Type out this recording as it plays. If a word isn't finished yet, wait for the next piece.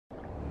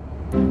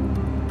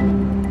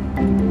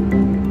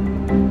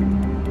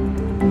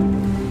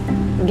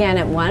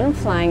Gannet 1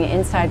 flying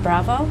inside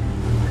Bravo.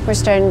 We're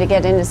starting to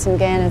get into some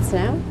gannets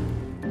now.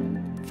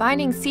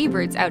 Finding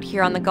seabirds out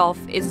here on the Gulf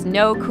is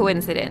no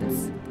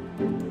coincidence.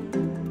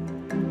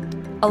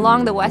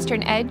 Along the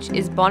western edge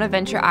is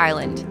Bonaventure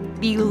Island,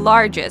 the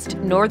largest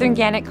northern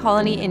gannet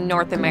colony in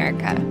North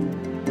America.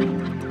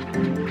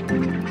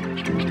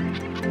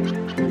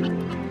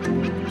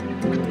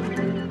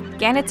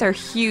 Gannets are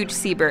huge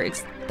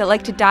seabirds that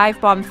like to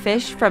dive bomb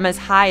fish from as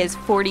high as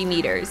 40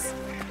 meters.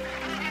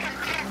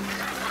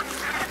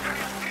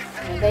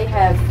 They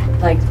have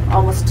like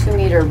almost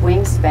 2-meter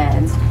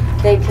wingspans.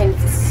 They can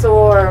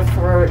soar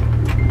for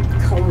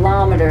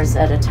kilometers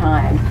at a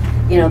time.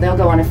 You know, they'll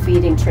go on a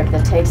feeding trip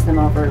that takes them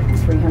over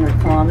 300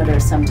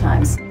 kilometers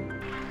sometimes.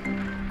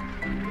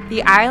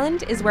 The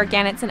island is where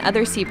gannets and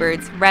other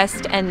seabirds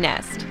rest and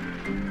nest.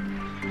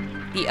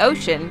 The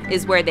ocean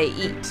is where they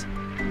eat.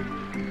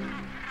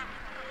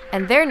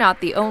 And they're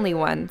not the only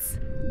ones.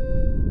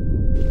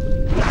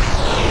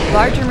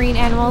 Larger marine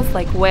animals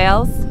like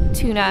whales,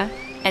 tuna,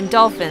 and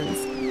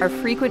dolphins are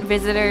frequent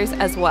visitors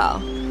as well.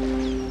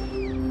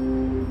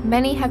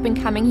 Many have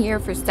been coming here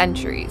for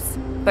centuries,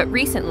 but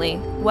recently,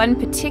 one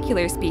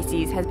particular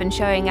species has been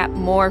showing up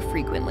more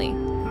frequently,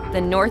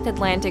 the North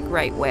Atlantic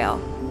right whale.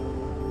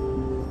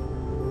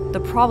 The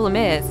problem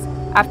is,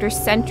 after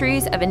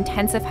centuries of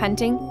intensive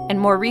hunting and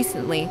more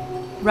recently,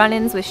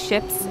 run-ins with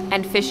ships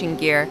and fishing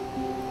gear,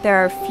 there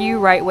are few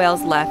right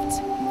whales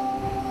left.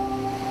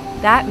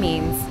 That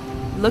means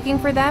looking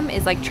for them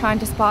is like trying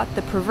to spot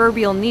the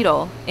proverbial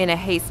needle in a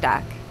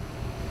haystack.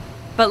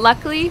 But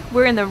luckily,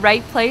 we're in the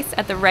right place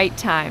at the right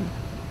time.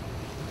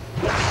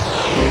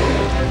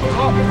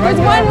 There's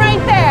one right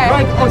there.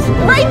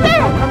 Right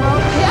there.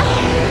 Yeah.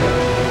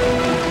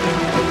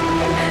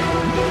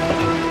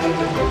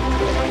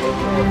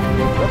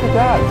 Look at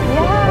that.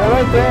 Yeah. They're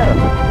right there.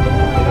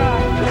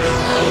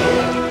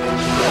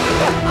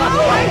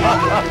 Oh my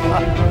God.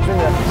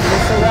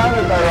 You're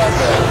surrounded by right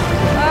there.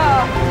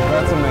 Oh.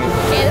 That's amazing.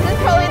 And this is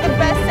probably the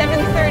best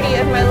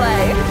 7:30 of my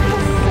life.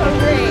 So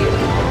great.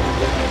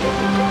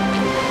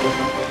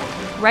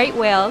 Right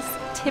whales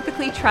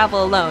typically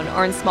travel alone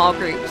or in small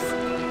groups.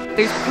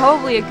 There's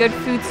probably a good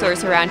food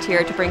source around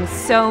here to bring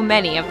so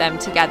many of them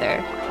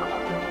together.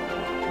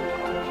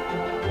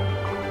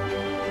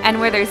 And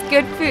where there's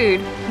good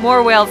food,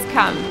 more whales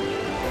come.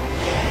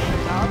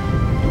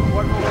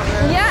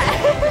 Yeah.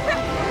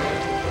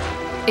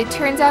 It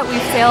turns out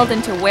we've sailed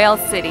into Whale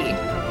City.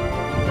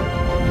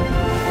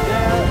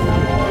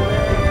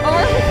 Oh,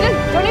 I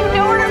don't even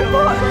know where I'm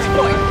going.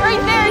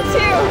 Right there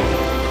too.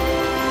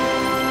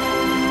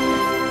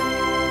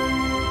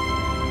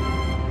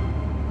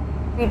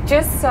 We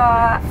just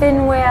saw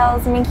fin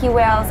whales, minke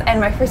whales, and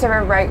my first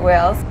ever right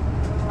whales.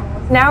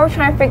 Now we're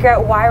trying to figure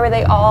out why were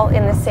they all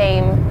in the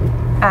same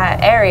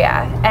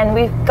area. And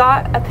we've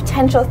got a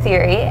potential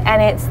theory,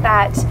 and it's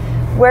that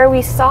where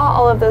we saw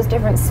all of those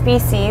different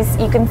species,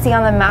 you can see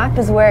on the map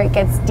is where it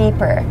gets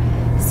deeper.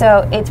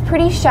 So it's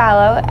pretty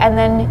shallow, and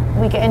then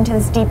we get into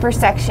this deeper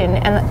section,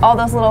 and all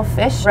those little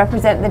fish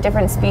represent the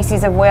different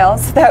species of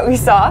whales that we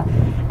saw.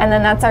 And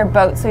then that's our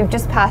boat, so we've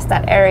just passed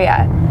that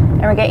area.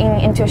 And we're getting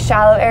into a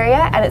shallow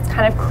area, and it's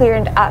kind of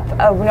cleared up.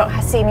 We don't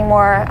see any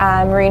more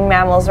marine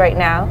mammals right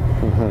now.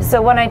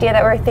 So one idea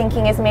that we're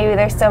thinking is maybe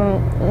there's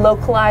some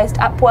localized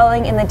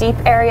upwelling in the deep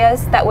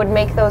areas that would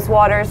make those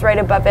waters right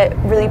above it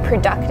really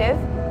productive.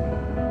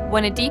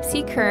 When a deep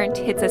sea current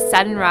hits a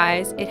sudden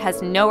rise, it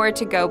has nowhere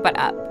to go but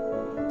up.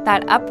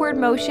 That upward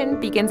motion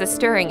begins a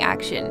stirring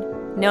action,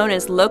 known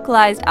as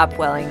localized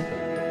upwelling,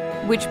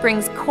 which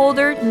brings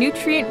colder,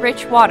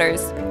 nutrient-rich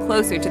waters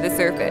closer to the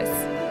surface.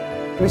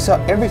 We saw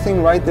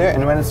everything right there,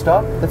 and when it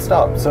stopped, it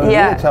stopped. So it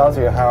really tells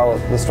you how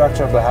the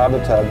structure of the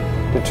habitat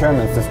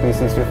determines the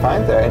species you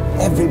find there,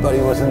 and everybody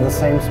was in the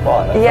same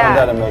spot. I found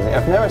that amazing.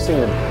 I've never seen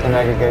an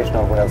aggregation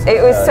of whales.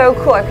 It was so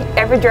cool.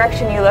 Every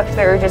direction you looked,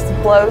 there were just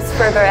blows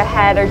further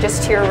ahead or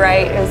just to your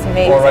right. It was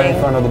amazing. Or right in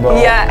front of the boat.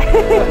 Yeah.